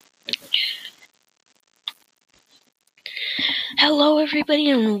Hello, everybody,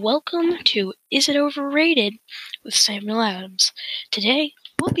 and welcome to Is It Overrated with Samuel Adams. Today,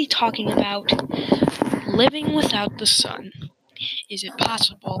 we'll be talking about living without the sun. Is it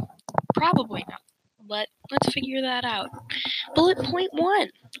possible? Probably not, but let's figure that out. Bullet point 1.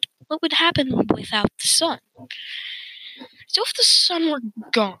 What would happen without the sun? So if the sun were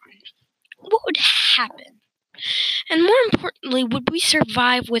gone, what would happen? And more importantly, would we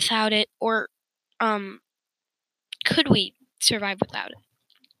survive without it, or could we survive without it?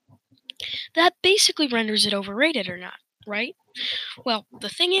 That basically renders it overrated or not, right? Well, the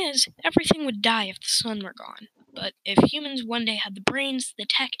thing is, everything would die if the sun were gone. But if humans one day had the brains, the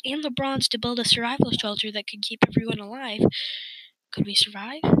tech, and the bronze to build a survival shelter that could keep everyone alive, could we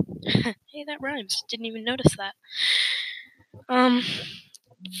survive? Hey, that rhymes. Didn't even notice that.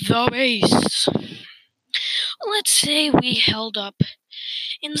 The base. Let's say we held up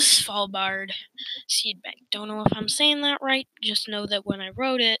in the Svalbard seed bank. Don't know if I'm saying that right. Just know that when I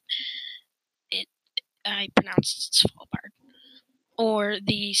wrote it, I pronounced it Svalbard. Or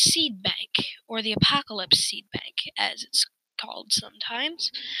the seed bank, or the apocalypse seed bank, as it's called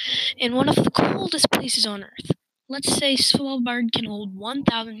sometimes, in one of the coldest places on Earth. Let's say Svalbard can hold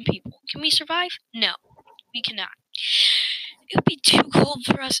 1,000 people. Can we survive? No, we cannot. It would be too cold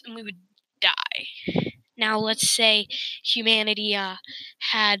for us and we would die. Now, let's say humanity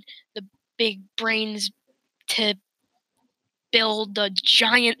had the big brains to build a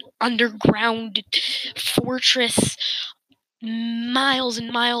giant underground fortress miles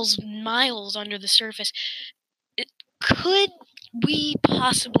and miles and miles under the surface. Could we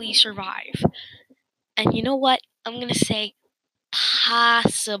possibly survive? And you know what? I'm going to say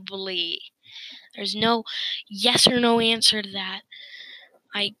possibly. There's no yes or no answer to that.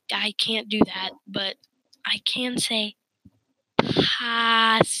 I can't do that, but I can say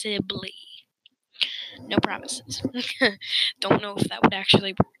possibly. No promises. Don't know if that would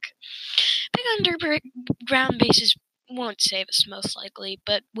actually work. Big underground bases won't save us most likely,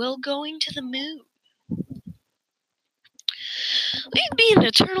 but will going to the moon. We'd be in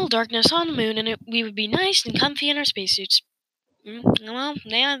eternal darkness on the moon, and we would be nice and comfy in our spacesuits. Well,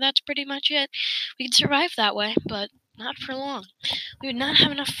 yeah, that's pretty much it. We could survive that way, but not for long. We would not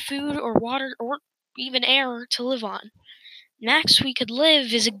have enough food or water or even air to live on. Max we could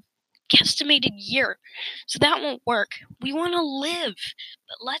live is a guesstimated year, so that won't work. We want to live,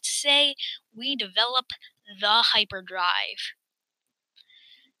 but let's say we develop the hyperdrive.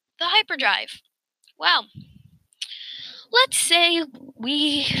 The hyperdrive. Well, let's say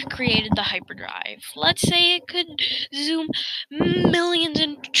we created the hyperdrive. Let's say it could zoom millions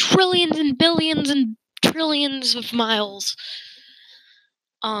and trillions and billions and trillions of miles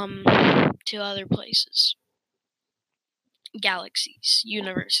to other places. Galaxies,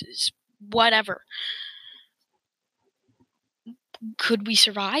 universes, whatever. Could we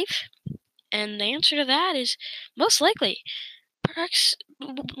survive? And the answer to that is most likely.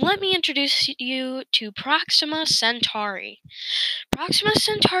 Let me introduce you to Proxima Centauri. Proxima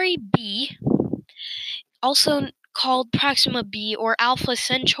Centauri B, also called Proxima b or Alpha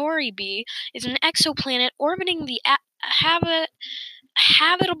Centauri b, is an exoplanet orbiting the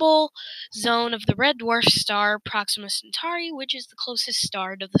habitable zone of the red dwarf star Proxima Centauri, which is the closest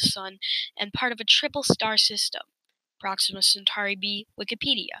star to the Sun and part of a triple star system. Proxima Centauri b,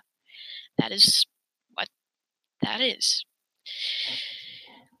 Wikipedia. That is what that is.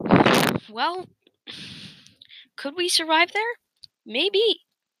 Well, could we survive there? Maybe.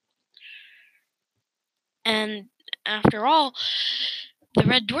 And after all, the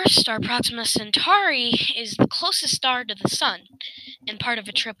red dwarf star Proxima Centauri is the closest star to the Sun and part of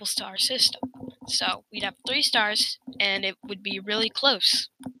a triple star system. So we'd have 3 stars, and it would be really close.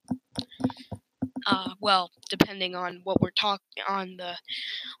 Well, depending on what we're talking on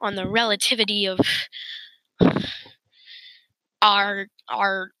the relativity of our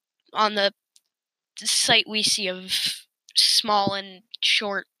on the site we see of small and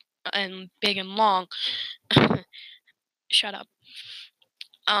short and big and long. Shut up.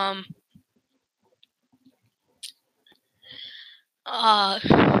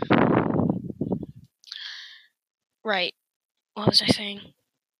 Right. What was I saying?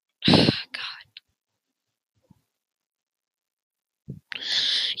 God.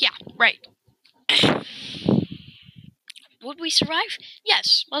 Yeah, right. Would we survive?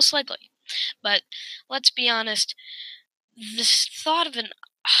 Yes, most likely. But let's be honest, the thought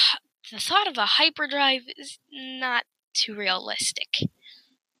of a hyperdrive is not too realistic.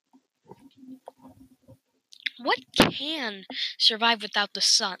 What can survive without the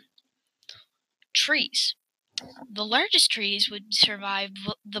sun? Trees. The largest trees would survive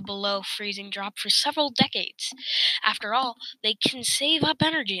the below freezing drop for several decades. After all, they can save up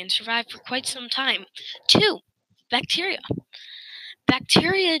energy and survive for quite some time. 2. Bacteria.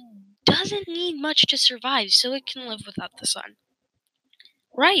 Bacteria doesn't need much to survive, so it can live without the sun.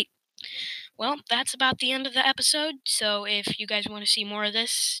 Right. Well, that's about the end of the episode, so if you guys want to see more of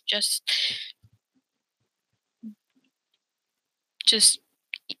this, just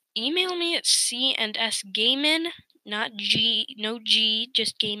email me at c&sgamein, not G, no G,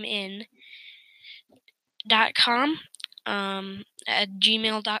 just gamein.com, at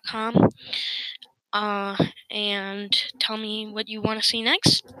gmail.com, and tell me what you want to see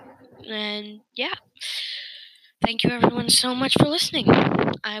next, and yeah. Thank you everyone so much for listening.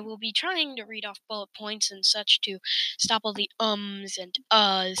 I will be trying to read off bullet points and such to stop all the ums and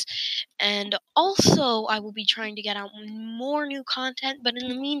uhs. And also, I will be trying to get out more new content. But in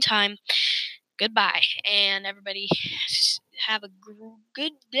the meantime, goodbye. And everybody have a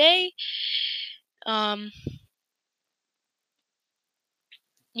good day.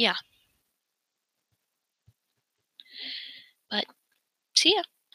 Yeah. But see ya.